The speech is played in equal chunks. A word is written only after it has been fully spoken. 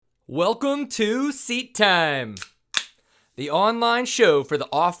Welcome to Seat Time, the online show for the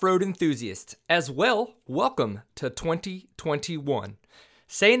off-road enthusiast. As well, welcome to 2021.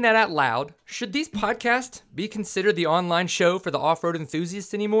 Saying that out loud, should these podcasts be considered the online show for the off-road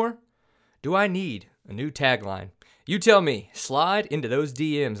enthusiast anymore? Do I need a new tagline? You tell me. Slide into those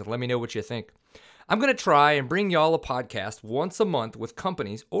DMs and let me know what you think. I'm going to try and bring y'all a podcast once a month with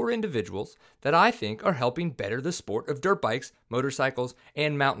companies or individuals that I think are helping better the sport of dirt bikes, motorcycles,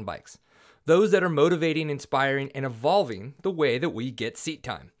 and mountain bikes. Those that are motivating, inspiring, and evolving the way that we get seat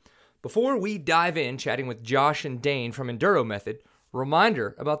time. Before we dive in chatting with Josh and Dane from Enduro Method,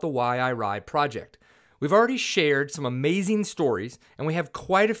 reminder about the Why I Ride project. We've already shared some amazing stories, and we have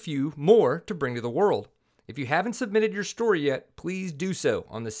quite a few more to bring to the world. If you haven't submitted your story yet, please do so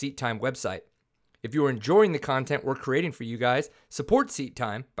on the Seat Time website. If you're enjoying the content we're creating for you guys, support Seat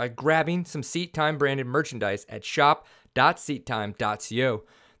Time by grabbing some Seat Time branded merchandise at shop.seattime.co.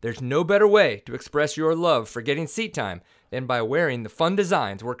 There's no better way to express your love for getting Seat Time than by wearing the fun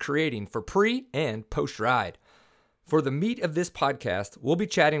designs we're creating for pre and post ride. For the meat of this podcast, we'll be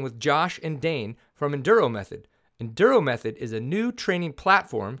chatting with Josh and Dane from Enduro Method. Enduro Method is a new training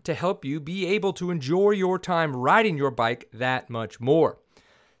platform to help you be able to enjoy your time riding your bike that much more.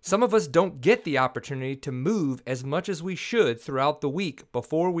 Some of us don't get the opportunity to move as much as we should throughout the week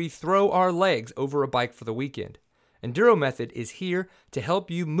before we throw our legs over a bike for the weekend. Enduro Method is here to help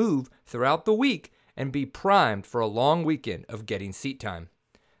you move throughout the week and be primed for a long weekend of getting seat time.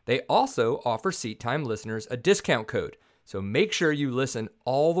 They also offer Seat Time listeners a discount code, so make sure you listen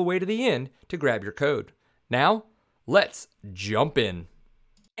all the way to the end to grab your code. Now, let's jump in.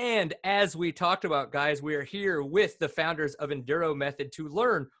 And as we talked about, guys, we are here with the founders of Enduro Method to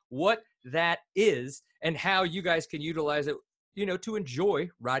learn what that is and how you guys can utilize it, to enjoy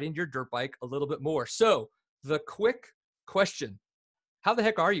riding your dirt bike a little bit more. So the quick question, how the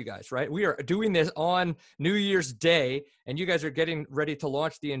heck are you guys, right? We are doing this on New Year's Day, and you guys are getting ready to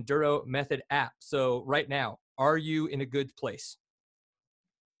launch the Enduro Method app. So right now, are you in a good place?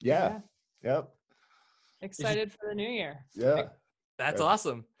 Yeah. Yep. Excited for the new year. Yeah. That's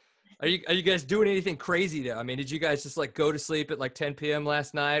awesome. Are you guys doing anything crazy though? I mean, did you guys just like go to sleep at like 10 p.m.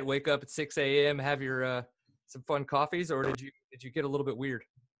 last night, wake up at 6 a.m., have your some fun coffees, or did you get a little bit weird?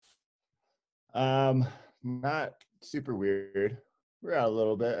 Not super weird. We're out a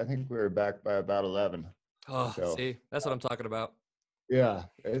little bit. I think we were back by about 11. Oh, so, see, that's what I'm talking about. Yeah,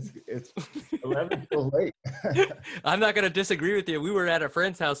 it's 11 till late. I'm not gonna disagree with you. We were at a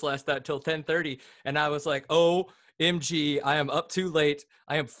friend's house last night till 10:30, and I was like, "Oh, MG, I am up too late.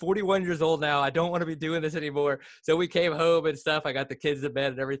 I am 41 years old now. I don't want to be doing this anymore." So we came home and stuff. I got the kids to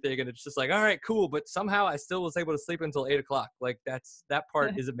bed and everything, and it's just like, all right, cool. But somehow I still was able to sleep until 8 o'clock. Like that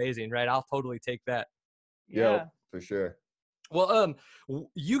part is amazing, right? I'll totally take that. Yeah, for sure. Well,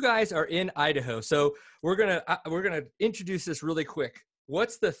 you guys are in Idaho, so we're gonna introduce this really quick.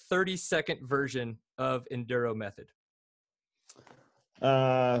 What's the 30-second version of Enduro Method?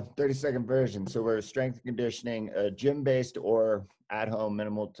 30-second version. So we're strength and conditioning, a gym-based or at-home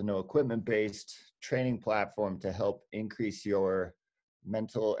minimal to no equipment-based training platform to help increase your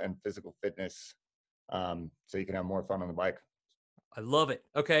mental and physical fitness, so you can have more fun on the bike. I love it.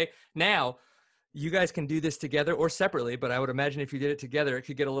 Okay, now you guys can do this together or separately, but I would imagine if you did it together, it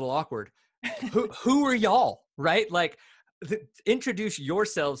could get a little awkward. Who are y'all, right? Like, introduce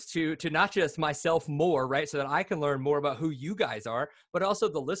yourselves to not just myself more, right? So that I can learn more about who you guys are, but also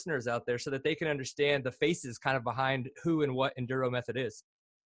the listeners out there so that they can understand the faces kind of behind who and what Enduro Method is.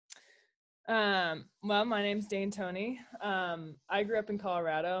 Well, my name's Dane Tony. I grew up in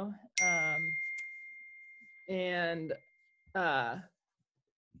Colorado, and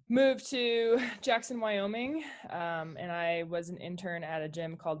moved to Jackson, Wyoming, and I was an intern at a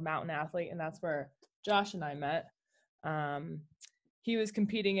gym called Mountain Athlete, and that's where Josh and I met. He was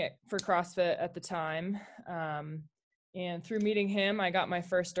competing for CrossFit at the time, and through meeting him, I got my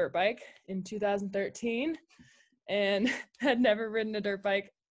first dirt bike in 2013, and had never ridden a dirt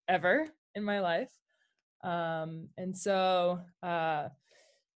bike ever in my life, and so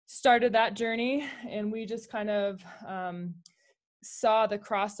started that journey, and we just kind of saw the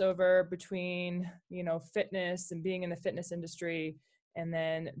crossover between, fitness and being in the fitness industry, and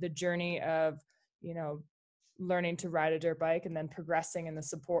then the journey of, learning to ride a dirt bike and then progressing in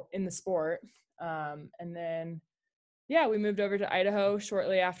the sport. And then, we moved over to Idaho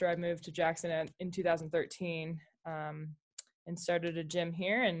shortly after I moved to Jackson in 2013, and started a gym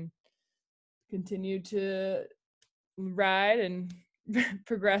here and continued to ride and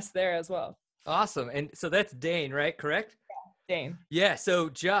progress there as well. Awesome. And so that's Dane, right? Correct? Dane. Yeah. So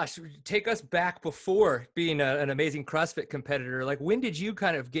Josh, take us back before being an amazing CrossFit competitor. Like, when did you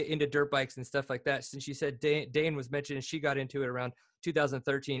kind of get into dirt bikes and stuff like that? Since you said Dane was mentioning she got into it around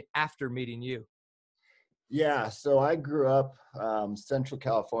 2013 after meeting you. Yeah, so I grew up Central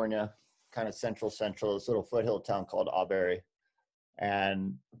California, kind of central, this little foothill town called Auberry.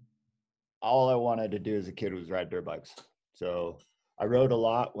 And all I wanted to do as a kid was ride dirt bikes. So I rode a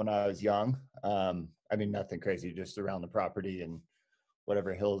lot when I was young. I mean, nothing crazy, just around the property and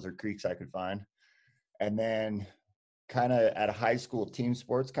whatever hills or creeks I could find. And then kind of at a high school, team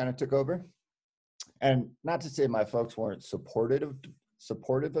sports kind of took over. And not to say my folks weren't supportive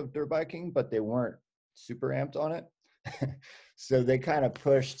of dirt biking, but they weren't super amped on it. So they kind of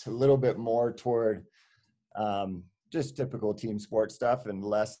pushed a little bit more toward just typical team sport stuff and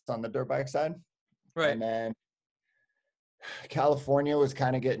less on the dirt bike side. Right. And then California was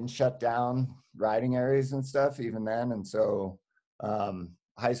kind of getting shut down riding areas and stuff even then. And so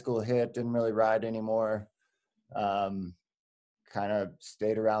high school hit, didn't really ride anymore. Kind of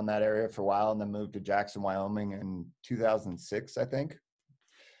stayed around that area for a while and then moved to Jackson, Wyoming in 2006, I think.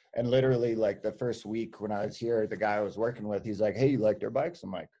 And literally like the first week when I was here, the guy I was working with, he's like, "Hey, you like dirt bikes?" I'm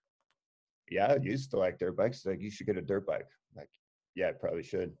like, "Yeah, I used to like dirt bikes." He's like, "You should get a dirt bike." I'm like, "Yeah, I probably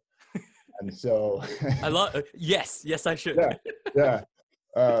should." And so I love, yes, I should. yeah.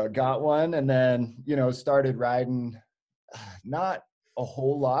 Got one and then, started riding, not a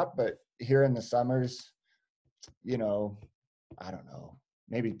whole lot, but here in the summers, I don't know,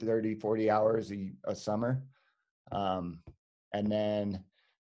 maybe 30, 40 hours a summer. And then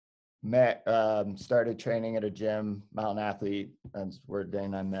started training at a gym, Mountain Athlete. That's where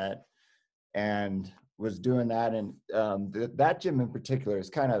Dane and I met, and was doing that. And that gym in particular is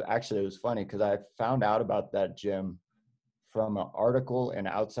it was funny because I found out about that gym from an article in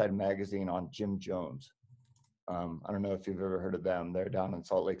Outside Magazine on Jim Jones. I don't know if you've ever heard of them. They're down in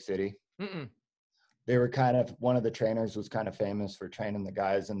Salt Lake City. Mm-mm. They were one of the trainers was kind of famous for training the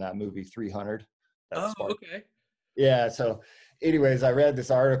guys in that movie 300. Okay. Yeah. So anyways, I read this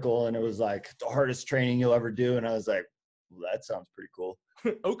article and it was like the hardest training you'll ever do. And I was like, well, that sounds pretty cool.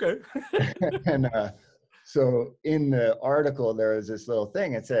 Okay. And so in the article, there was this little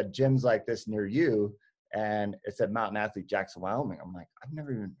thing. It said, "Gyms like this near you." And it said Mountain Athlete, Jackson, Wyoming. I'm like, I've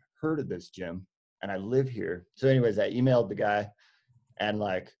never even heard of this gym. And I live here. So anyways, I emailed the guy and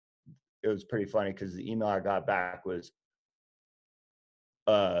like, it was pretty funny because the email I got back was,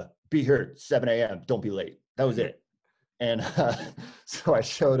 "Be here at 7 a.m. Don't be late." That was it. And so I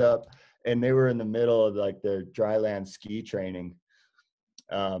showed up and they were in the middle of like their dryland ski training.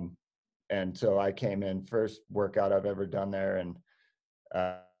 And so I came in, first workout I've ever done there. And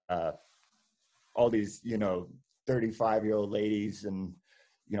all these, 35-year-old ladies and,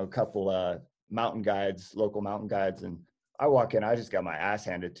 a couple mountain guides, local mountain guides. And I walk in, I just got my ass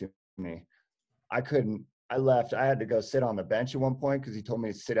handed to me. I left. I had to go sit on the bench at one point because he told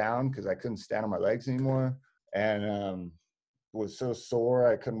me to sit down because I couldn't stand on my legs anymore. And was so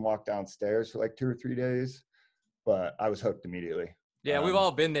sore I couldn't walk downstairs for like 2 or 3 days. But I was hooked immediately. Yeah, we've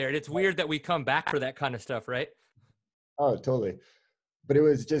all been there. And it's weird that we come back for that kind of stuff, right? Oh, totally. But it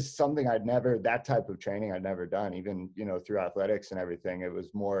was just something that type of training I'd never done, even, through athletics and everything. It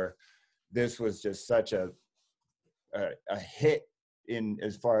was more, this was just such a hit in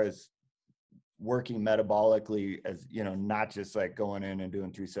as far as working metabolically as, not just like going in and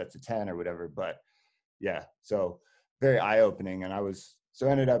doing 3 sets of 10 or whatever, but yeah, so very eye-opening. And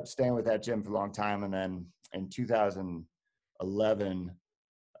ended up staying with that gym for a long time. And then in 2011,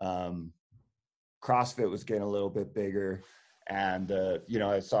 CrossFit was getting a little bit bigger. And,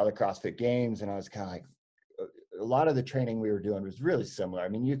 I saw the CrossFit Games and I was kind of like, a lot of the training we were doing was really similar. I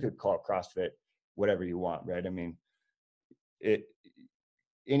mean, you could call CrossFit whatever you want, right? I mean,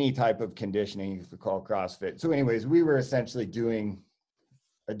 any type of conditioning you could call CrossFit. So anyways, we were essentially doing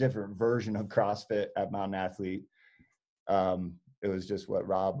a different version of CrossFit at Mountain Athlete. It was just what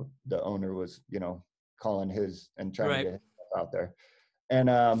Rob, the owner, was, calling his and trying to get his stuff out there. And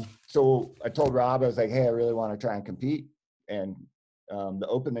so I told Rob, I was like, "Hey, I really want to try and compete and the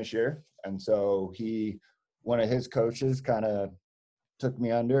Open this year." And so one of his coaches kind of took me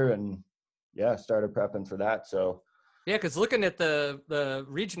under and started prepping for that. So yeah, because looking at the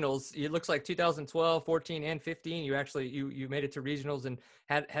regionals, it looks like 2012, 14, and 15, you actually you made it to regionals and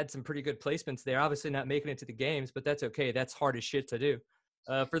had some pretty good placements there. Obviously not making it to the games, but that's okay. That's hard as shit to do.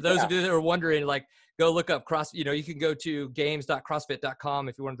 For those of you that are wondering, like, go look up you can go to games.crossfit.com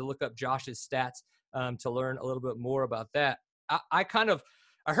if you wanted to look up Josh's stats to learn a little bit more about that. I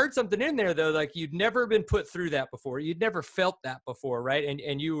heard something in there though, like you'd never been put through that before. You'd never felt that before, right?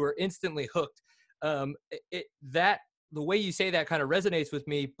 And you were instantly hooked. That the way you say that kind of resonates with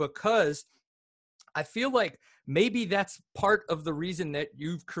me, because I feel like maybe that's part of the reason that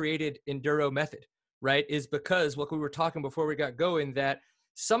you've created Enduro Method, right? Is because what we were talking before we got going, that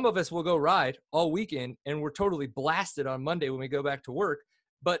some of us will go ride all weekend and we're totally blasted on Monday when we go back to work.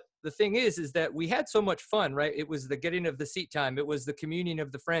 But the thing is that we had so much fun, right? It was the getting of the seat time. It was the communion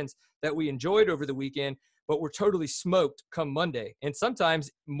of the friends that we enjoyed over the weekend, but we're totally smoked come Monday. And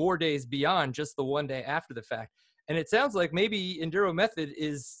sometimes more days beyond just the one day after the fact. And it sounds like maybe Enduro Method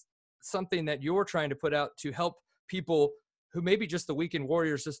is something that you're trying to put out to help people who maybe just the weekend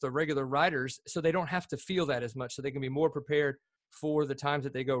warriors, just the regular riders, so they don't have to feel that as much, so they can be more prepared for the times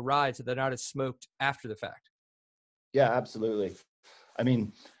that they go ride, so they're not as smoked after the fact. Yeah, absolutely. I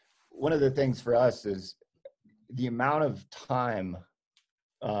mean, one of the things for us is the amount of time,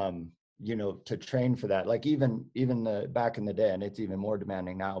 you know, to train for that. Like even back in the day, and it's even more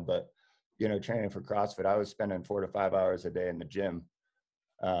demanding now, but, you know, training for CrossFit, I was spending 4 to 5 hours a day in the gym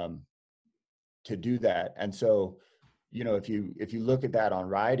to do that. And so, you know, if you look at that on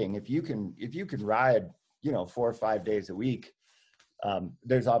riding, if you can ride, you know, 4 or 5 days a week,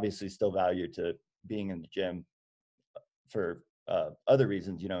 there's obviously still value to being in the gym for other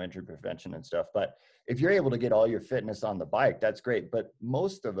reasons, you know, injury prevention and stuff. But if you're able to get all your fitness on the bike, that's great. But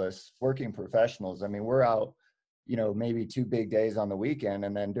most of us working professionals, I mean, we're out, you know, maybe 2 big days on the weekend,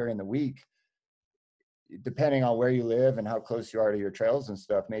 and then during the week, depending on where you live and how close you are to your trails and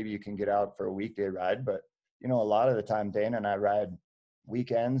stuff, maybe you can get out for a weekday ride. But, you know, a lot of the time Dana and I ride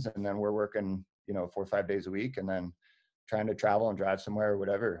weekends, and then we're working, you know, 4 or 5 days a week, and then trying to travel and drive somewhere or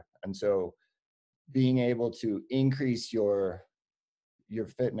whatever. And so being able to increase your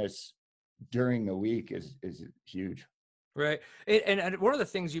fitness during the week is huge. Right. And one of the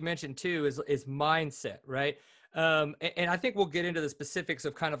things you mentioned too is mindset, right? And I think we'll get into the specifics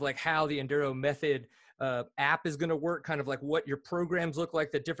of kind of like how the Enduro Method app is going to work, kind of like what your programs look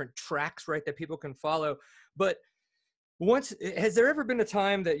like, the different tracks, right, that people can follow. But has there ever been a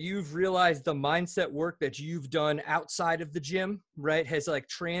time that you've realized the mindset work that you've done outside of the gym, right, has like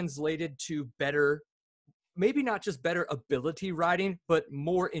translated to better, maybe not just better ability riding, but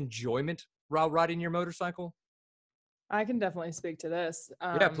more enjoyment while riding your motorcycle? I can definitely speak to this.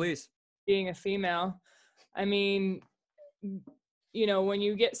 Yeah, please. Being a female, I mean, you know, when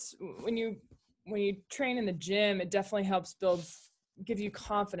you train in the gym, it definitely helps give you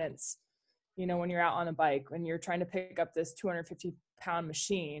confidence. You know, when you're out on a bike, when you're trying to pick up this 250-pound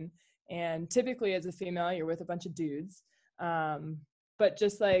machine, and typically as a female, you're with a bunch of dudes. But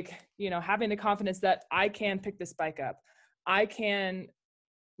just like, you know, having the confidence that I can pick this bike up, I can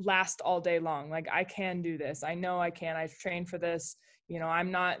last all day long. Like I can do this. I know I can. I've trained for this. You know,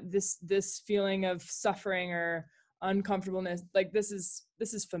 I'm not this feeling of suffering or uncomfortableness. Like this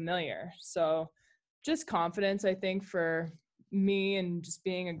is familiar. So just confidence, I think, for me, and just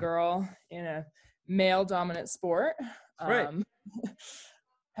being a girl in a male dominant sport, Right.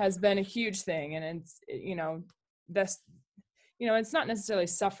 has been a huge thing. And it's, you know, that's, you know, it's not necessarily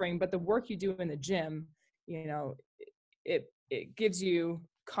suffering, but the work you do in the gym, you know, it gives you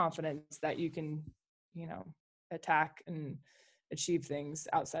confidence that you can, you know, attack and achieve things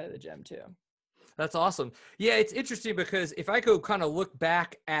outside of the gym too. That's awesome. Yeah, it's interesting because if I go kind of look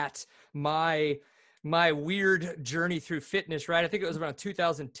back at my weird journey through fitness, right? I think it was around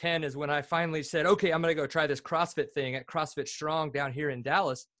 2010 is when I finally said, okay, I'm going to go try this CrossFit thing at CrossFit Strong down here in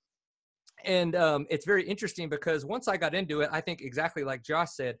Dallas. And it's very interesting because once I got into it, I think exactly like Josh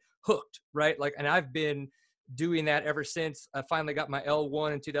said, hooked, right? Like, and I've been doing that ever since. I finally got my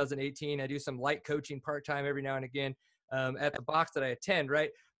L1 in 2018. I do some light coaching part-time every now and again at the box that I attend,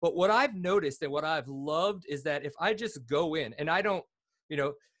 right? But what I've noticed and what I've loved is that if I just go in, and I don't, you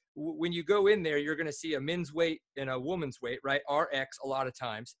know, when you go in there, you're going to see a men's weight and a woman's weight, right? RX a lot of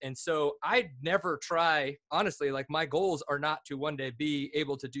times. And so I never try, honestly, like my goals are not to one day be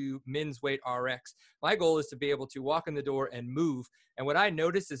able to do men's weight RX. My goal is to be able to walk in the door and move. And what I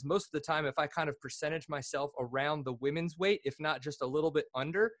notice is most of the time, if I kind of percentage myself around the women's weight, if not just a little bit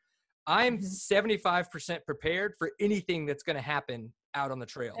under, I'm 75% prepared for anything that's going to happen out on the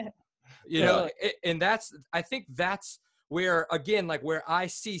trail, you know? And I think that's where, again, like where I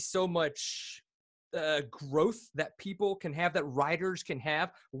see so much growth that people can have, that riders can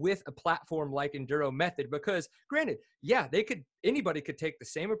have with a platform like Enduro Method. Because granted, yeah, anybody could take the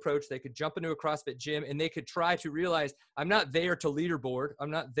same approach. They could jump into a CrossFit gym and they could try to realize, I'm not there to leaderboard.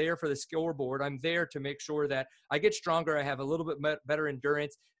 I'm not there for the scoreboard. I'm there to make sure that I get stronger. I have a little bit better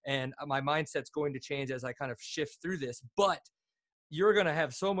endurance, and my mindset's going to change as I kind of shift through this. But you're going to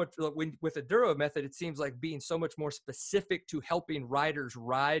have so much with the Enduro Method. It seems like being so much more specific to helping riders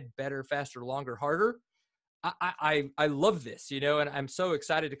ride better, faster, longer, harder. I love this, and I'm so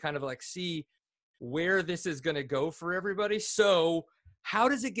excited to kind of like see where this is going to go for everybody. So how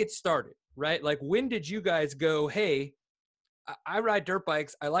does it get started, right? Like, when did you guys go, hey, I ride dirt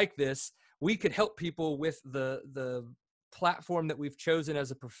bikes, I like this, we could help people with the platform that we've chosen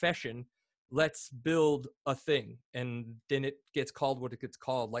as a profession, let's build a thing, and then it gets called what it gets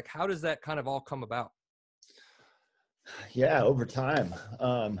called? Like, how does that kind of all come about? Yeah, over time.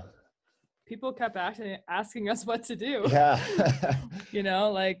 People kept asking us what to do. Yeah.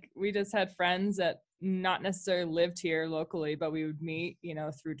 Like, we just had friends that not necessarily lived here locally, but we would meet,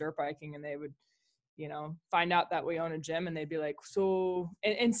 through dirt biking, and they would, find out that we own a gym, and they'd be like, so,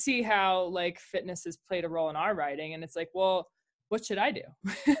 and see how like fitness has played a role in our riding. And it's like, well, what should I do?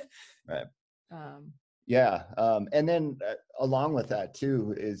 Right. Um, Yeah. And then along with that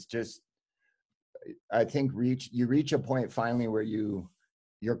too is just, I think you reach a point finally where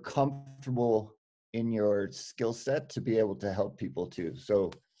you're comfortable in your skill set to be able to help people too.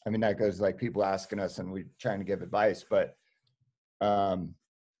 So, I mean, that goes like people asking us and we're trying to give advice, but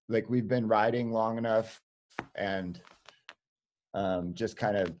like we've been riding long enough and just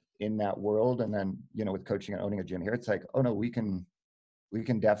kind of in that world. And then, with coaching and owning a gym here, it's like, oh no, we can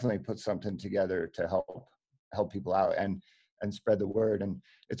definitely put something together to help people out and spread the word. And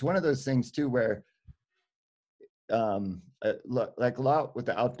it's one of those things too, where like a lot with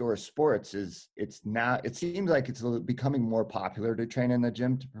the outdoor sports is it seems like it's becoming more popular to train in the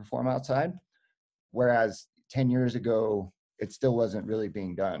gym to perform outside, whereas 10 years ago it still wasn't really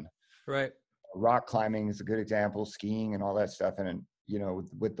being done. Right. Rock climbing is a good example, skiing and all that stuff. And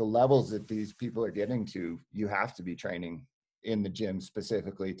with the levels that these people are getting to, you have to be training in the gym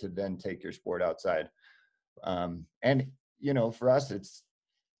specifically to then take your sport outside. And for us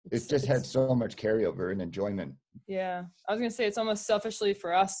it just had so much carryover and enjoyment. Yeah. I was going to say, it's almost selfishly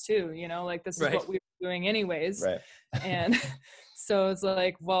for us too, like this is Right. what we were doing anyways. Right. And so it's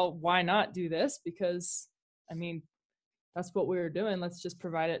like, well, why not do this? Because I mean, that's what we were doing. Let's just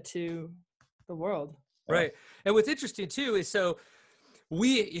provide it to the world. Right. And what's interesting too is, so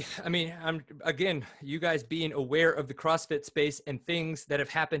again, you guys being aware of the CrossFit space and things that have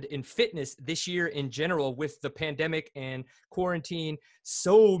happened in fitness this year in general with the pandemic and quarantine,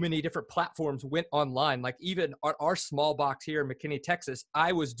 so many different platforms went online. Like, even our small box here in McKinney, Texas,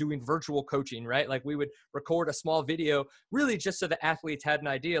 I was doing virtual coaching, right? Like, we would record a small video really just so the athletes had an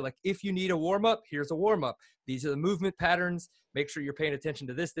idea. Like, if you need a warm up, here's a warm up. These are the movement patterns. Make sure you're paying attention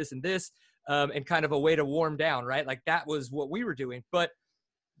to this, this, and this, and kind of a way to warm down, right? Like, that was what we were doing. But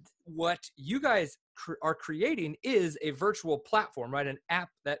what you guys are creating is a virtual platform, right? An app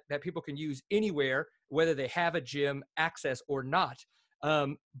that people can use anywhere, whether they have a gym access or not.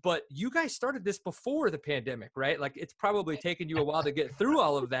 But you guys started this before the pandemic, right? Like, it's probably taken you a while to get through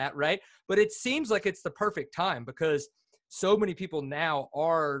all of that, right? But it seems like it's the perfect time, because so many people now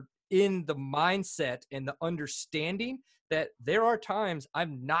are in the mindset and the understanding that there are times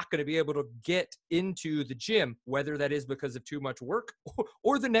I'm not going to be able to get into the gym, whether that is because of too much work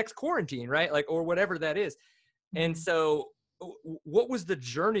or the next quarantine, right? Like, or whatever that is. And so what was the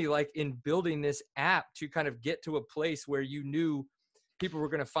journey like in building this app to kind of get to a place where you knew people were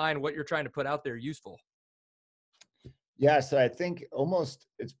going to find what you're trying to put out there useful? Yeah. So I think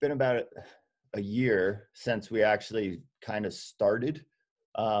it's been about a year since we actually kind of started.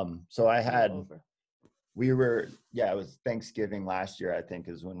 So it was Thanksgiving last year, I think,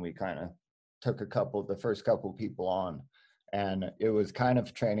 is when we kind of took the first couple people on, and it was kind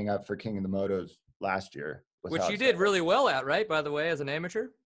of training up for King of the Motos last year. Which you did really well at, right? By the way, as an amateur.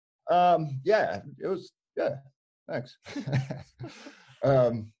 Yeah, it was, yeah, thanks.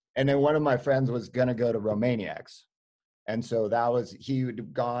 And then one of my friends was going to go to Romaniacs. And so he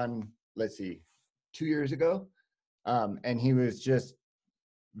had gone, 2 years ago. And he was just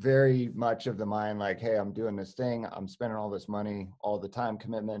very much of the mind, like, hey, I'm doing this thing. I'm spending all this money, all the time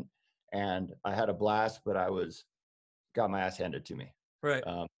commitment. And I had a blast, but got my ass handed to me. Right.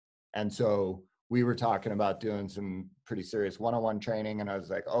 And so we were talking about doing some pretty serious one-on-one training. And I was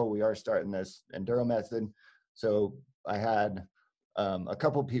like, oh, we are starting this Enduro Method. So I had a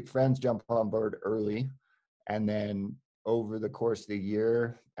couple friends jump on board early, and then over the course of the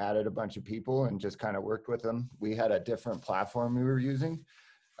year added a bunch of people and just kind of worked with them. We had a different platform we were using,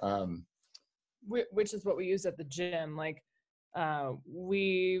 which is what we use at the gym. Like,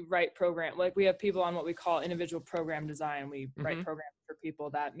 we write program, like we have people on what we call individual program design. We write programs for people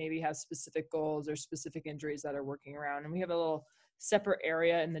that maybe have specific goals or specific injuries that are working around, and we have a little separate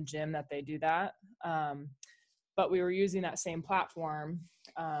area in the gym that they do that. But we were using that same platform.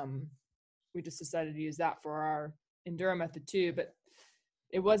 We just decided to use that for our Enduro Method too. But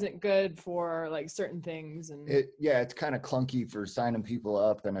it wasn't good for like certain things. And it's kind of clunky for signing people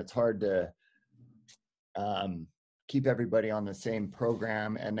up, and it's hard to keep everybody on the same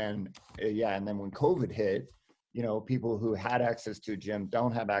program. And then when COVID hit, people who had access to a gym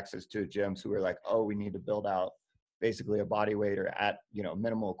don't have access to a gym, so we're like, oh, we need to build out basically a body weight or at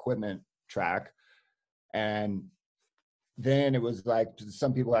minimal equipment track. And then it was like,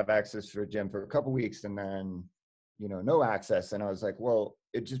 some people have access to a gym for a couple weeks and then no access. And I was like, well,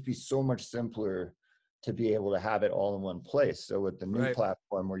 it'd just be so much simpler to be able to have it all in one place. So with the new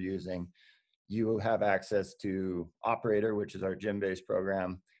platform we're using, you have access to Operator, which is our gym-based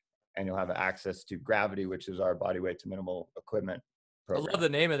program, and you'll have access to Gravity, which is our body weight to minimal equipment program. I love the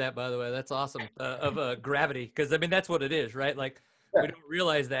name of that, by the way. That's awesome. Of Gravity, because I mean that's what it is, right? Like we don't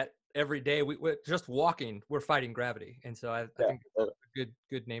realize that every day. We're just walking, we're fighting gravity, and so I think it's a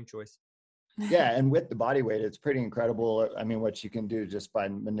good name choice. Yeah, and with the body weight, it's pretty incredible. I mean, what you can do just by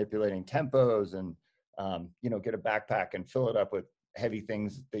manipulating tempos and get a backpack and fill it up with heavy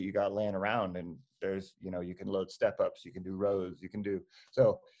things that you got laying around, and there's you can load step ups, you can do rows,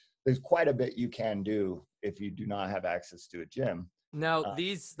 so there's quite a bit you can do if you do not have access to a gym. Now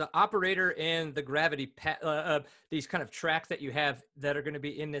the Operator and the Gravity these kind of tracks that you have that are going to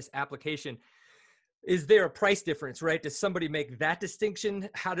be in this application, is there a price difference, right? Does somebody make that distinction?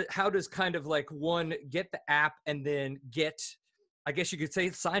 How does kind of like one get the app and then get, I guess you could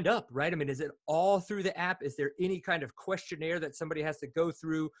say, signed up, right? I mean, is it all through the app? Is there any kind of questionnaire that somebody has to go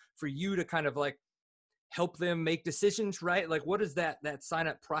through for you to kind of like help them make decisions, right? Like, what does that sign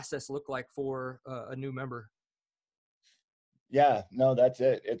up process look like for a new member? Yeah, no, that's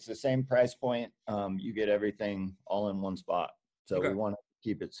it. It's the same price point. You get everything all in one spot. So we want to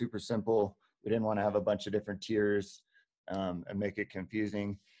keep it super simple. We didn't want to have a bunch of different tiers and make it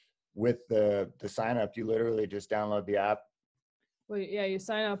confusing. With the sign up, you literally just download the app. Well, yeah, you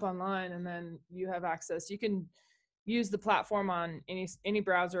sign up online and then you have access. You can use the platform on any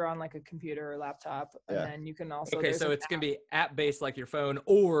browser on like a computer or laptop, and then you can also. Okay, so it's gonna be app based like your phone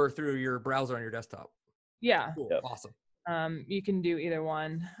or through your browser on your desktop. Yeah. Cool. Awesome. You can do either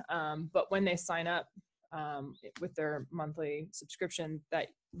one, but when they sign up with their monthly subscription, that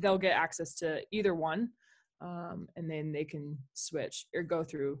they'll get access to either one, and then they can switch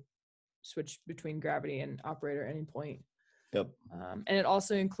between Gravity and Operator at any point. Yep. And it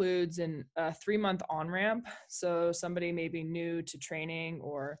also includes a 3-month on-ramp. So somebody may be new to training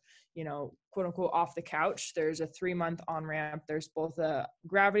or, quote unquote, off the couch. There's a 3-month on-ramp. There's both a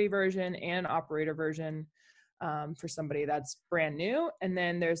Gravity version and Operator version for somebody that's brand new. And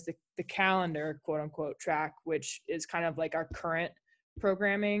then there's the calendar, quote unquote, track, which is kind of like our current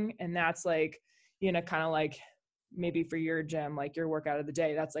programming. And that's like, kind of like maybe for your gym, like your workout of the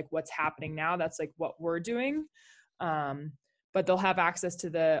day, that's like what's happening now. That's like what we're doing. But they'll have access to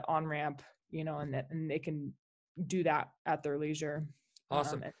the on-ramp, and they can do that at their leisure.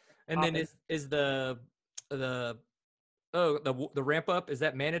 Awesome. And then is the ramp up, is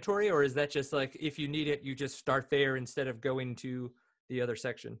that mandatory, or is that just like, if you need it, you just start there instead of going to the other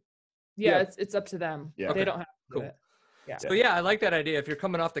section? Yeah. It's up to them. Yeah. They don't have to do it. Yeah. So I like that idea. If you're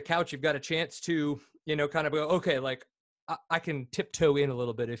coming off the couch, you've got a chance to, kind of go, okay, like I can tiptoe in a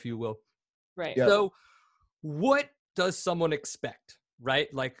little bit, if you will. Right. Yeah. So what does someone expect, right?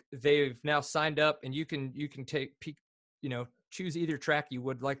 Like they've now signed up and you can choose either track you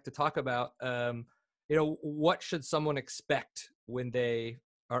would like to talk about. What should someone expect when they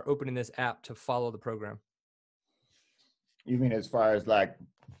are opening this app to follow the program? You mean as far as like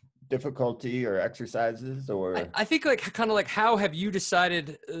difficulty or exercises, or? I think like kind of like, how have you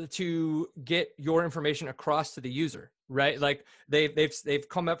decided to get your information across to the user, right? Like they've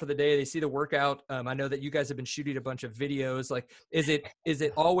come up for the day, they see the workout. I know that you guys have been shooting a bunch of videos. Like, is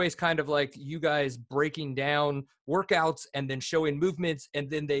it always kind of like you guys breaking down workouts and then showing movements and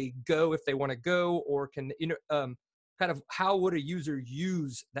then they go if they want to go, or can, kind of how would a user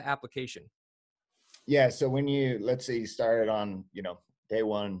use the application? Yeah. So when let's say you started on, day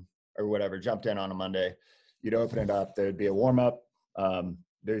one or whatever, jumped in on a Monday, you'd open it up, there'd be a warm up.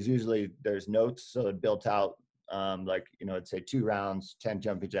 There's notes. So it built out, it'd say 2 rounds, 10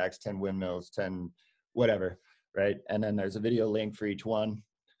 jumping jacks, 10 windmills, 10 whatever. Right. And then there's a video link for each one.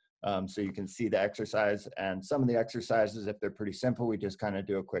 So you can see the exercise, and some of the exercises, if they're pretty simple, we just kind of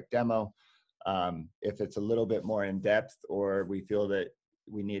do a quick demo. If it's a little bit more in depth, or we feel that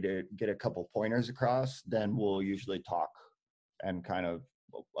we need to get a couple pointers across, then we'll usually talk and kind of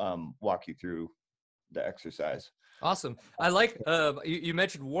walk you through the exercise. Awesome. I like you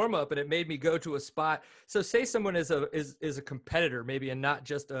mentioned warm up, and it made me go to a spot. So say someone is a competitor, maybe, and not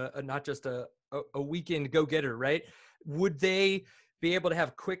just a weekend go getter, right? Would they be able to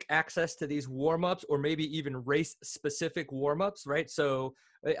have quick access to these warm-ups, or maybe even race specific warm-ups, right? So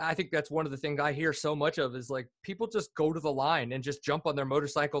I think that's one of the things I hear so much of is like people just go to the line and just jump on their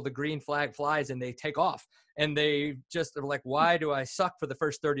motorcycle, the green flag flies, and they take off. And they just are like, why do I suck for the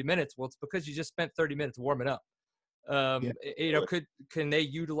first 30 minutes? Well, it's because you just spent 30 minutes warming up. Yeah, You know, can they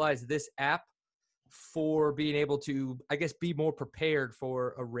utilize this app for being able to, I guess, be more prepared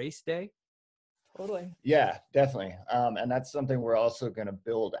for a race day? Totally. yeah, definitely. And that's something we're also going to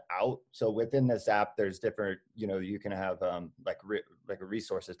build out. So within this app, there's different, you know, you can have like a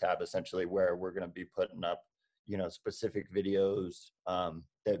resources tab essentially, where we're going to be putting up, you know, specific videos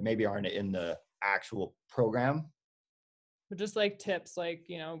that maybe aren't in the actual program. But just like tips, like,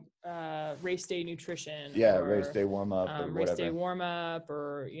 you know, race day nutrition, Yeah, or race day warm up or race day whatever. warm up,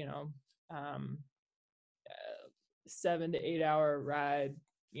 or, you know, 7 to 8 hour ride,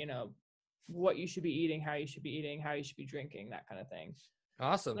 you know, what you should be eating, how you should be eating, how you should be drinking, that kind of thing.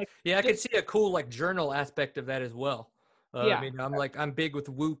 Awesome. Like, Yeah, I could just, see a cool like journal aspect of that as well. I yeah, mean, I'm big with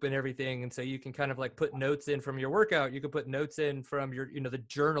Whoop and everything, and so you can kind of like put notes in from your workout. You can put notes in from your, you know, the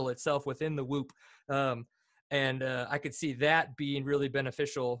journal itself within the Whoop, and I could see that being really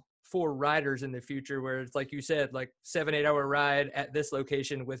beneficial for riders in the future, where it's like you said, like 7-8 hour ride at this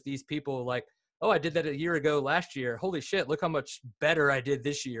location with these people. Like, oh, I did that a year ago last year. Holy shit, look how much better I did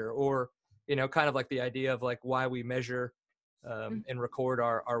this year. Or, you know, kind of like the idea of like why we measure and record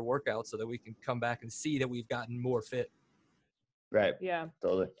our workouts so that we can come back and see that we've gotten more fit. Right. yeah.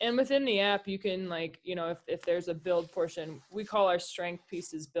 Totally. And within the app, you can, like, you know, if there's a build portion, we call our strength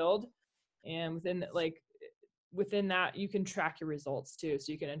pieces build, and within that, you can track your results too.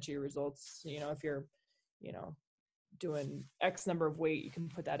 So you can enter your results, you know, if you're, you know, doing X number of weight, you can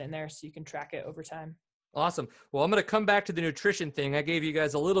put that in there so you can track it over time. Awesome. Well, I'm going to come back to the nutrition thing. I gave you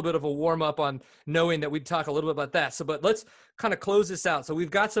guys a little bit of a warm up on knowing that we'd talk a little bit about that. So, but let's kind of close this out. So we've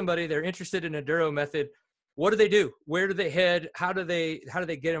got somebody, they're interested in Enduro Method. What do they do? Where do they head? How do they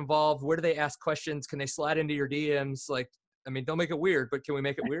get involved? Where do they ask questions? Can they slide into your DMs? Like, I mean, don't make it weird, but can we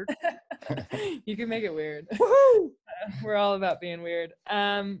make it weird? You can make it weird. Woohoo! We're all about being weird.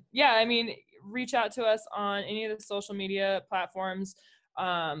 Yeah, I mean, reach out to us on any of the social media platforms.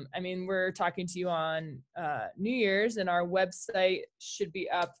 I mean, we're talking to you on New Year's, and our website should be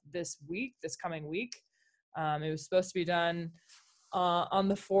up this coming week. It was supposed to be done on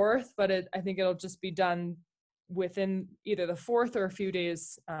the 4th, but I think it'll just be done within either the 4th or a few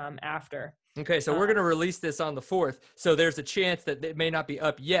days after. Okay, so we're going to release this on the 4th. So there's a chance that it may not be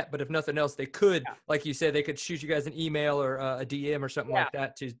up yet, but if nothing else, they could, Yeah. like you said, they could shoot you guys an email or a DM or something like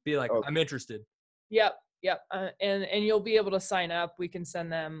that to be like, I'm interested. Yep. And you'll be able to sign up. We can send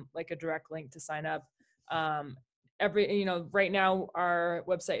them like a direct link to sign up. Right now our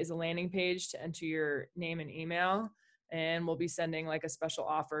website is a landing page to enter your name and email, and we'll be sending like a special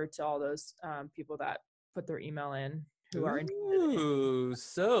offer to all those people that put their email in who are interested. Ooh,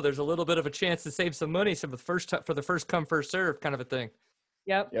 so there's a little bit of a chance to save some money. So for the first come, first serve kind of a thing.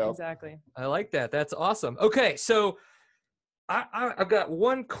 Yep. Exactly. I like that. That's awesome. Okay, so I've got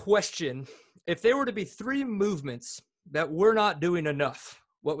one question. If there were to be 3 movements that we're not doing enough,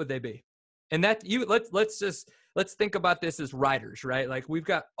 what would they be? And that let's think about this as riders, right? Like we've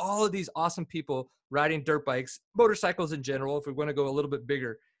got all of these awesome people riding dirt bikes, motorcycles in general, if we want to go a little bit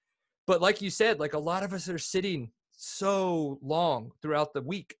bigger. But like you said, like a lot of us are sitting so long throughout the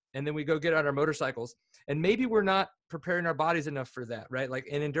week, and then we go get on our motorcycles, and maybe we're not preparing our bodies enough for that, right? Like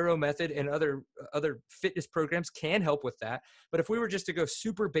an Enduro Method and other fitness programs can help with that. But if we were just to go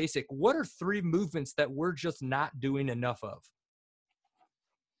super basic, what are 3 movements that we're just not doing enough of?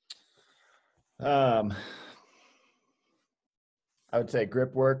 I would say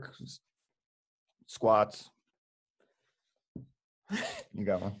grip work, squats. You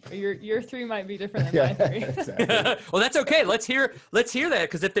got one. Your 3 might be different than my 3. Exactly. Well, that's okay. Let's hear that,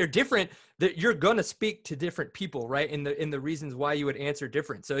 because if they're different, that you're gonna speak to different people, right? In the reasons why you would answer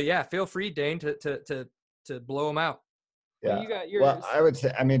different. So yeah, feel free, Dane, to blow them out. Yeah. Well, you got yours. Well, I would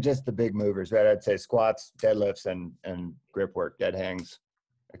say, I mean, just the big movers, right? I'd say squats, deadlifts, and grip work, dead hangs,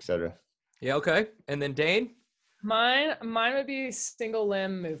 etc. Yeah. Okay. And then Dane. Mine would be single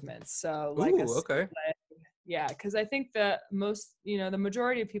limb movements. So like okay. Yeah, because I think that the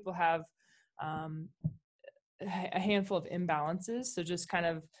majority of people have a handful of imbalances. So just kind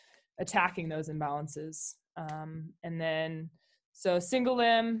of attacking those imbalances. And then, so single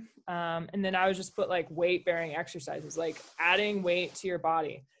limb, and then I would just put like weight bearing exercises, like adding weight to your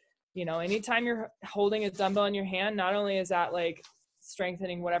body. You know, anytime you're holding a dumbbell in your hand, not only is that like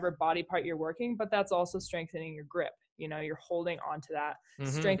strengthening whatever body part you're working, but that's also strengthening your grip. You know, you're holding onto that,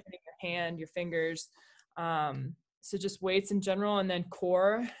 strengthening your hand, your fingers. So just weights in general, and then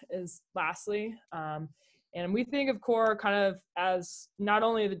core is lastly. And we think of core kind of as not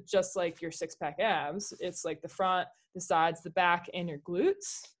only just like your six pack abs, it's like the front, the sides, the back, and your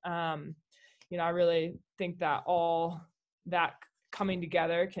glutes. I really think that all that coming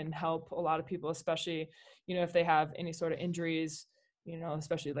together can help a lot of people, especially, if they have any sort of injuries,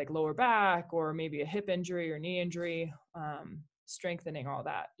 especially like lower back or maybe a hip injury or knee injury. Strengthening all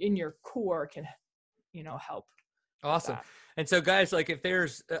that in your core can, help. Awesome. And so guys, like if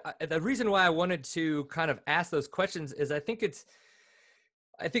there's the reason why I wanted to kind of ask those questions is I think it's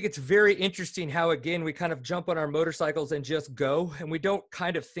very interesting how, again, we kind of jump on our motorcycles and just go, and we don't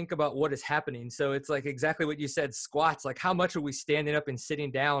kind of think about what is happening. So it's like exactly what you said, squats, like how much are we standing up and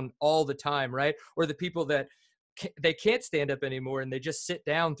sitting down all the time, right? Or the people that they can't stand up anymore and they just sit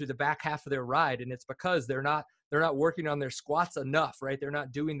down through the back half of their ride. And it's because they're not working on their squats enough, right? They're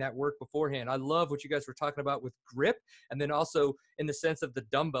not doing that work beforehand. I love what you guys were talking about with grip. And then also in the sense of the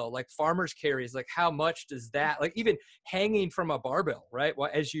dumbbell, like farmer's carries, like how much does that, like even hanging from a barbell, right? Well,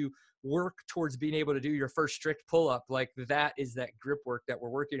 as you work towards being able to do your first strict pull-up, like that is that grip work that we're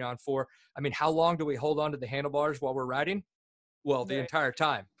working on for, I mean, how long do we hold on to the handlebars while we're riding? Well, the entire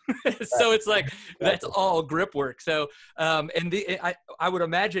time. So it's like, that's all grip work. So, I would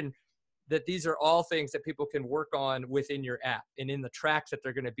imagine that these are all things that people can work on within your app and in the tracks that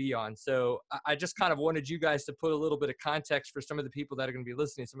they're going to be on. So I just kind of wanted you guys to put a little bit of context for some of the people that are going to be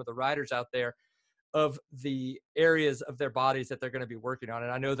listening, some of the riders out there, of the areas of their bodies that they're going to be working on.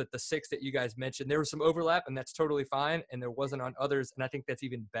 And I know that the 6 that you guys mentioned, there was some overlap, and that's totally fine. And there wasn't on others. And I think that's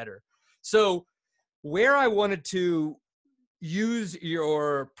even better. So where I wanted to use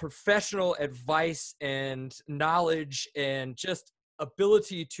your professional advice and knowledge and just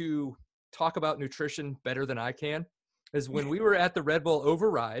ability to talk about nutrition better than I can is when we were at the Red Bull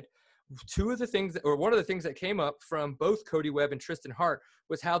Override, one of the things that came up from both Cody Webb and Tristan Hart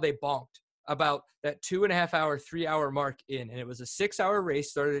was how they bonked about that 2.5 hour, 3 hour mark in. And it was a 6 hour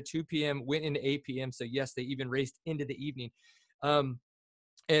race, started at 2 p.m., went into 8 p.m. So yes, they even raced into the evening.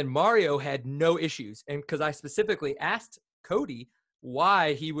 And Mario had no issues. And because I specifically asked Cody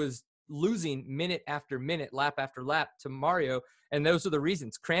why he was losing minute after minute, lap after lap to Mario. And those are the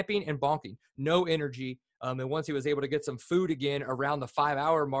reasons: cramping and bonking, no energy. And once he was able to get some food again around the 5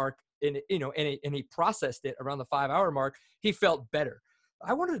 hour mark, and he processed it around the 5 hour mark, he felt better.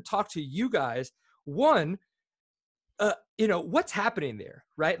 I wanted to talk to you guys. One, what's happening there,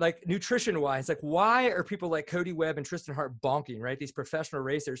 right? Like nutrition wise, like why are people like Cody Webb and Tristan Hart bonking, right? These professional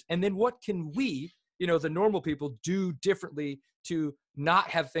racers. And then what can we, the normal people, do differently to not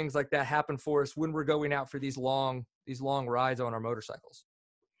have things like that happen for us when we're going out for these long rides on our motorcycles?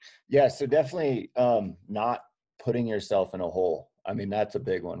 Yeah. So definitely not putting yourself in a hole. I mean, that's a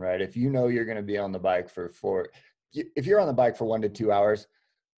big one, right? If you know you're going to be on the bike if you're on the bike for 1 to 2 hours,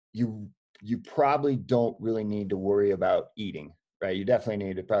 you probably don't really need to worry about eating, right? You definitely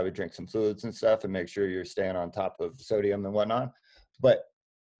need to probably drink some fluids and stuff and make sure you're staying on top of sodium and whatnot. But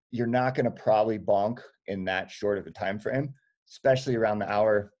you're not going to probably bonk in that short of a time frame, especially around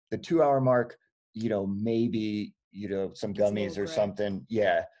the 2 hour mark, maybe, some gummies or something.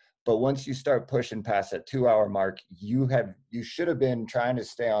 Yeah. But once you start pushing past that 2 hour mark, you should have been trying to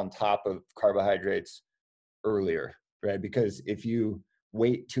stay on top of carbohydrates earlier, right? Because if you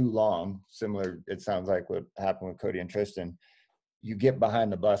wait too long, it sounds like what happened with Cody and Tristan, you get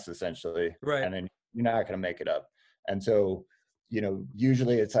behind the bus essentially, right? And then you're not going to make it up. And so,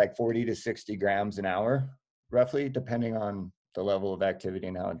 usually it's like 40 to 60 grams an hour, roughly, depending on the level of activity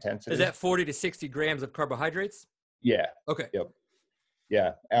and how intense it is. Is that 40 to 60 grams of carbohydrates? Yeah. Okay. Yep.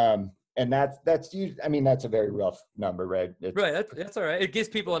 Yeah. And that's a very rough number, right? Right. That's all right. It gives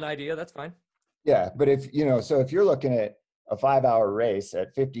people an idea. That's fine. Yeah. But if you're looking at a 5 hour race at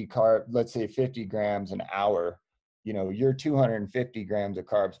let's say 50 grams an hour, you're 250 grams of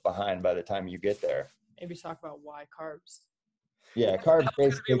carbs behind by the time you get there. Maybe talk about why carbs. Yeah. Carbs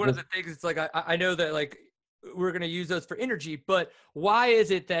basically one of the things. It's like, I know that like we're going to use those for energy, but why is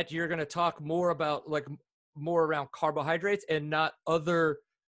it that you're going to talk more about like more around carbohydrates and not other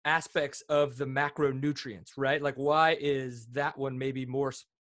aspects of the macronutrients, right? Like why is that one maybe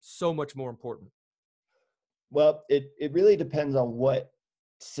so much more important? Well, it really depends on what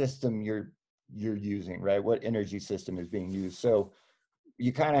system you're using, right? What energy system is being used. So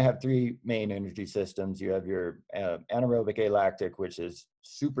you kind of have 3 main energy systems. You have your anaerobic alactic, which is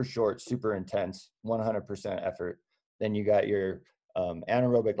super short, super intense, 100% effort. Then you got your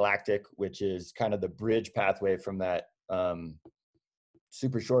anaerobic lactic, which is kind of the bridge pathway from that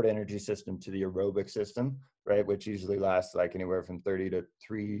super short energy system to the aerobic system. right? Which usually lasts like anywhere from 30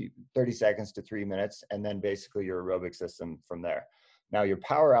 seconds to 3 minutes. And then basically your aerobic system from there. Now your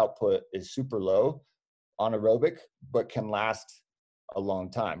power output is super low on aerobic, but can last a long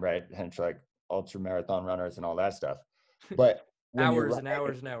time, right? Hence like ultra marathon runners and all that stuff. But when you're Hours and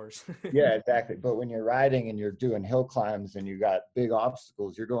hours and hours. yeah, exactly. But when you're riding and you're doing hill climbs and you got big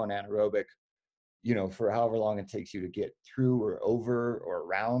obstacles, you're going anaerobic, for however long it takes you to get through or over or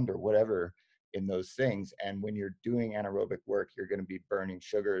around or whatever in those things. And when you're doing anaerobic work, you're going to be burning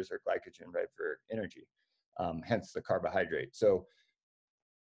sugars or glycogen, right, for energy, hence the carbohydrate. So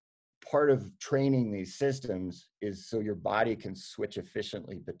part of training these systems is so your body can switch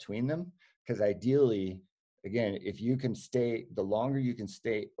efficiently between them. Because ideally, again, the longer you can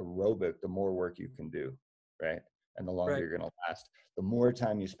stay aerobic, the more work you can do, right? And the longer Right. you're going to last. The more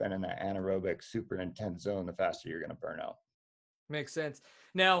time you spend in that anaerobic, super intense zone, the faster you're going to burn out. Makes sense.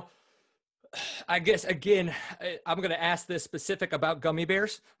 Now, I guess, again, I'm going to ask this specific about gummy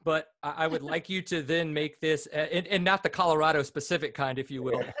bears, but I would like you to then make this, and not the Colorado specific kind, if you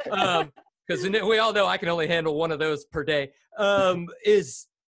will, because we all know I can only handle one of those per day,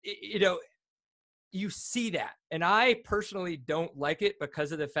 you see that. And I personally don't like it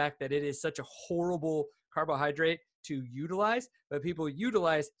because of the fact that it is such a horrible carbohydrate to utilize, but people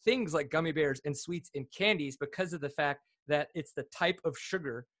utilize things like gummy bears and sweets and candies because of the fact that it's the type of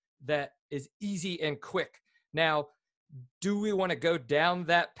sugar that is easy and quick. Now, do we want to go down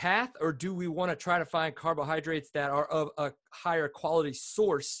that path, or do we want to try to find carbohydrates that are of a higher quality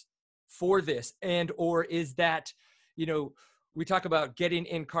source for this? And, or is that, we talk about getting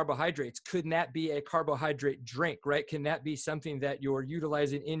in carbohydrates. Couldn't that be a carbohydrate drink, right? Can that be something that you're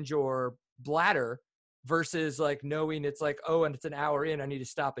utilizing in your bladder versus like knowing it's like, oh, and it's an hour in, I need to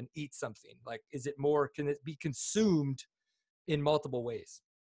stop and eat something? Like, can it be consumed in multiple ways?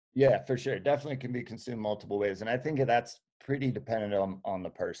 Yeah, for sure. Definitely can be consumed multiple ways. And I think that's pretty dependent on the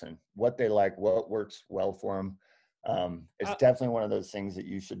person, what they like, what works well for them. It's definitely one of those things that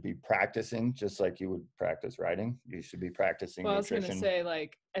you should be practicing, just like you would practice riding. You should be practicing nutrition. I was going to say,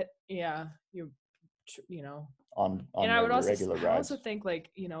 like, yeah, on and I would also, regular rides. I also think like,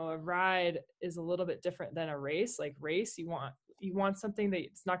 a ride is a little bit different than a race. Like race, you want something that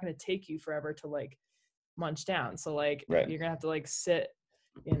it's not going to take you forever to like munch down. So like Right. you're gonna have to like sit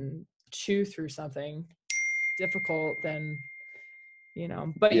and chew through something difficult, then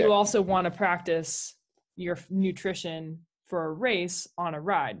but Yeah. you also want to practice your nutrition for a race on a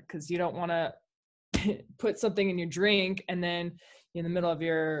ride, because you don't want to put something in your drink and then in the middle of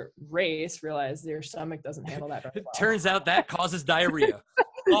your race realize your stomach doesn't handle that very well. Turns out that causes diarrhea.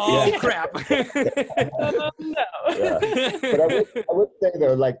 Oh, crap. No. Yeah. But I would say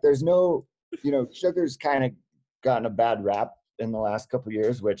though, like there's no, sugar's kind of gotten a bad rap in the last couple of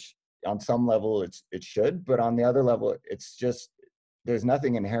years, which on some level it should, but on the other level, it's just, there's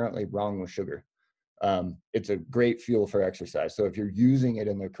nothing inherently wrong with sugar. It's a great fuel for exercise. So if you're using it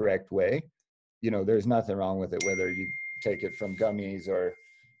in the correct way, there's nothing wrong with it, whether you take it from gummies or,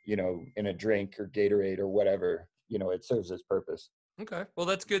 in a drink or Gatorade or whatever, it serves its purpose. Okay. Well,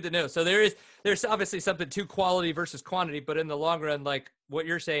 that's good to know. So there's obviously something to quality versus quantity, but in the long run, like what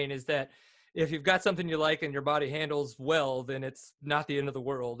you're saying is that if you've got something you like and your body handles well, then it's not the end of the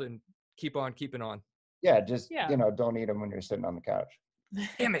world, and keep on keeping on. Yeah. Just, don't eat them when you're sitting on the couch.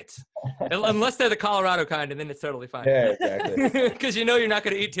 Damn it. Unless they're the Colorado kind, and then it's totally fine. Yeah, exactly. Because you're not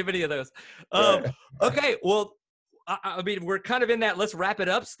going to eat too many of those. Okay. Well, I mean, we're kind of in that let's wrap it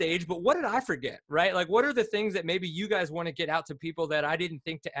up stage, but what did I forget, right? Like, what are the things that maybe you guys want to get out to people that I didn't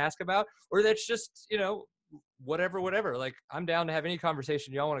think to ask about, or that's just, whatever. Like, I'm down to have any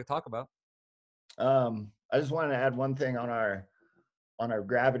conversation y'all want to talk about. I just wanted to add one thing on our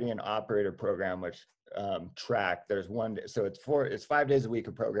gravity and operator program, which track, there's one day, so it's 5 days a week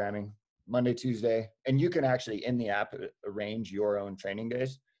of programming, Monday, Tuesday, and you can actually in the app arrange your own training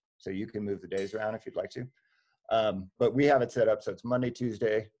days, so you can move the days around if you'd like to. But we have it set up so it's Monday,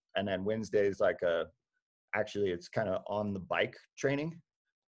 Tuesday, and then Wednesday is like actually it's kind of on the bike training,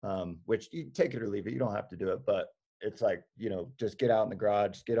 which you take it or leave it, you don't have to do it, but it's like, just get out in the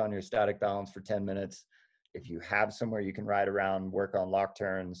garage, get on your static balance for 10 minutes. If you have somewhere you can ride around, work on lock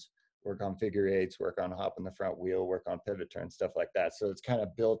turns, work on figure eights, work on hopping the front wheel, work on pivot turns, stuff like that. So it's kind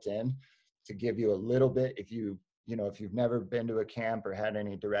of built in to give you a little bit, if you've never been to a camp or had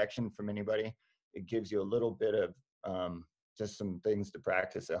any direction from anybody, it gives you a little bit of just some things to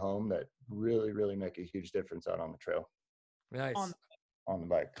practice at home that really, really make a huge difference out on the trail. Nice. On the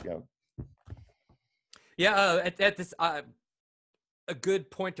bike, Yeah, at this, a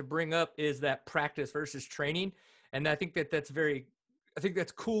good point to bring up is that practice versus training, and I think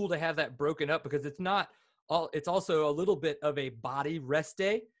that's cool to have that broken up, because it's not it's also a little bit of a body rest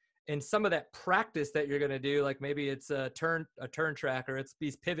day. And some of that practice that you're going to do, like maybe it's a turn track, or it's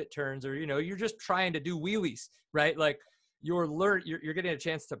these pivot turns, or, you're just trying to do wheelies, right? Like you're getting a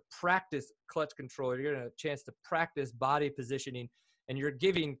chance to practice clutch control. You're getting a chance to practice body positioning, and you're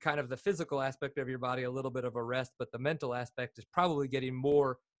giving kind of the physical aspect of your body a little bit of a rest, but the mental aspect is probably getting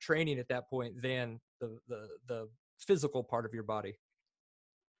more training at that point than the physical part of your body.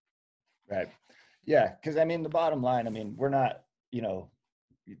 Right. Yeah. Cause I mean, the bottom line, I mean, we're not,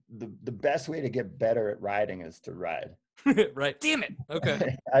 the best way to get better at riding is to ride. Right. Damn it.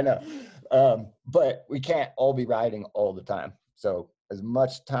 Okay. I know. But we can't all be riding all the time. So as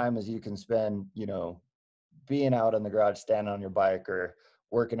much time as you can spend, being out in the garage, standing on your bike, or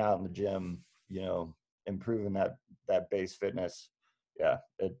working out in the gym, improving that base fitness. Yeah.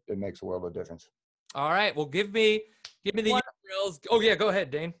 It makes a world of difference. All right. Well, give me the URLs. Oh yeah. Go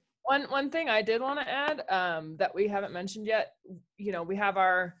ahead, Dane. One thing I did want to add that we haven't mentioned yet, we have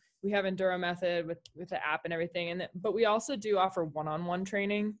Enduro Method with the app and everything, but we also do offer one-on-one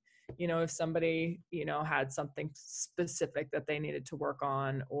training. If somebody had something specific that they needed to work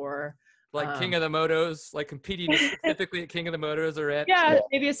on, or like King of the Motos, like competing specifically at King of the Motos, or at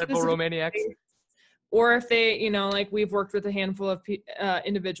maybe a specific Romaniacs. Or if they, like we've worked with a handful of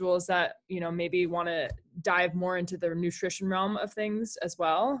individuals that, maybe want to dive more into the nutrition realm of things as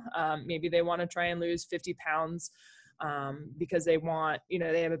well. Maybe they want to try and lose 50 pounds because they want,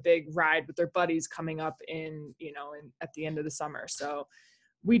 they have a big ride with their buddies coming up at the end of the summer. So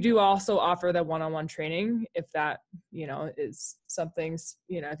we do also offer the one-on-one training if that, is something,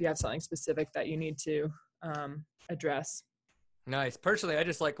 if you have something specific that you need to address. Nice. Personally, I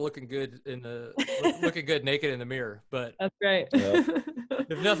just like looking good naked in the mirror, but that's great. Yeah.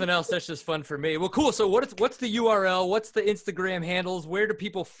 If nothing else, that's just fun for me. Well, cool. So what's the URL? What's the Instagram handles? Where do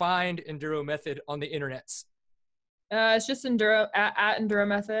people find Enduro Method on the internets? It's just at Enduro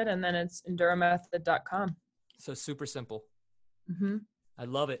Method, and then it's enduromethod.com. So super simple. Mm-hmm. I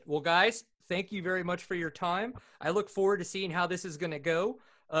love it. Well, guys, thank you very much for your time. I look forward to seeing how this is going to go.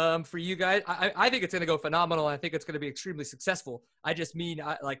 For you guys, I think it's going to go phenomenal. I think it's going to be extremely successful. I just mean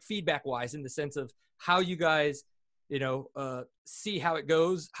like feedback wise, in the sense of how you guys, see how it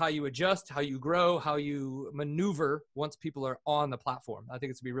goes, how you adjust, how you grow, how you maneuver once people are on the platform. I think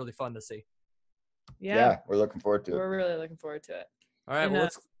it's going to be really fun to see. Yeah, we're looking forward to it. We're really looking forward to it. All right. Well,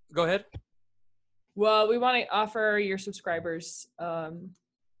 let's go ahead. Well, we want to offer your subscribers a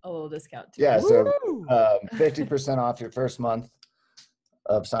little discount too. Yeah. So 50% off your first month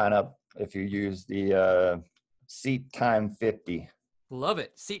of sign up if you use the Seat Time 50. Love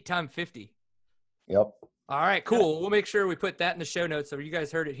it. Seat Time 50. Yep. All right, cool. We'll make sure we put that in the show notes. So you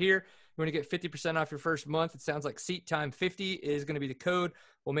guys heard it here. You want to get 50% off your first month. It sounds like Seat Time 50 is going to be the code.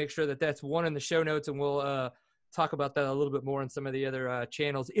 We'll make sure that that's one in the show notes, and we'll talk about that a little bit more on some of the other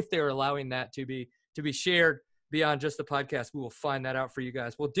channels if they're allowing that to be shared beyond just the podcast. We will find that out for you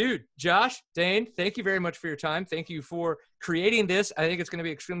guys. Well, dude, Josh, Dane, thank you very much for your time. Thank you for creating this. I think it's going to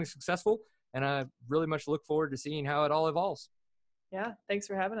be extremely successful, and I really much look forward to seeing how it all evolves. Yeah, thanks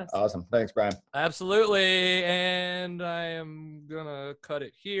for having us. Awesome. Thanks, Brian. Absolutely. And I am going to cut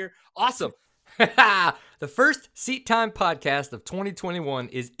it here. Awesome. The first Seat Time podcast of 2021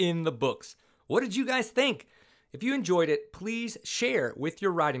 is in the books. What did you guys think? If you enjoyed it, please share with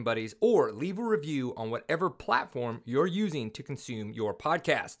your riding buddies or leave a review on whatever platform you're using to consume your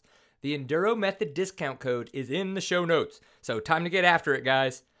podcast. The Enduro Method discount code is in the show notes, so time to get after it,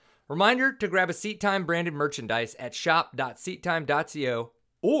 guys. Reminder to grab a Seat Time branded merchandise at shop.seattime.co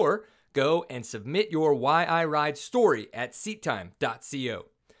or go and submit your Why I Ride story at seattime.co.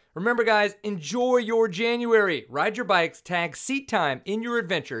 Remember, guys, enjoy your January. Ride your bikes, tag Seat Time in your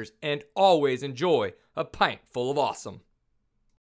adventures, and always enjoy a pint full of awesome.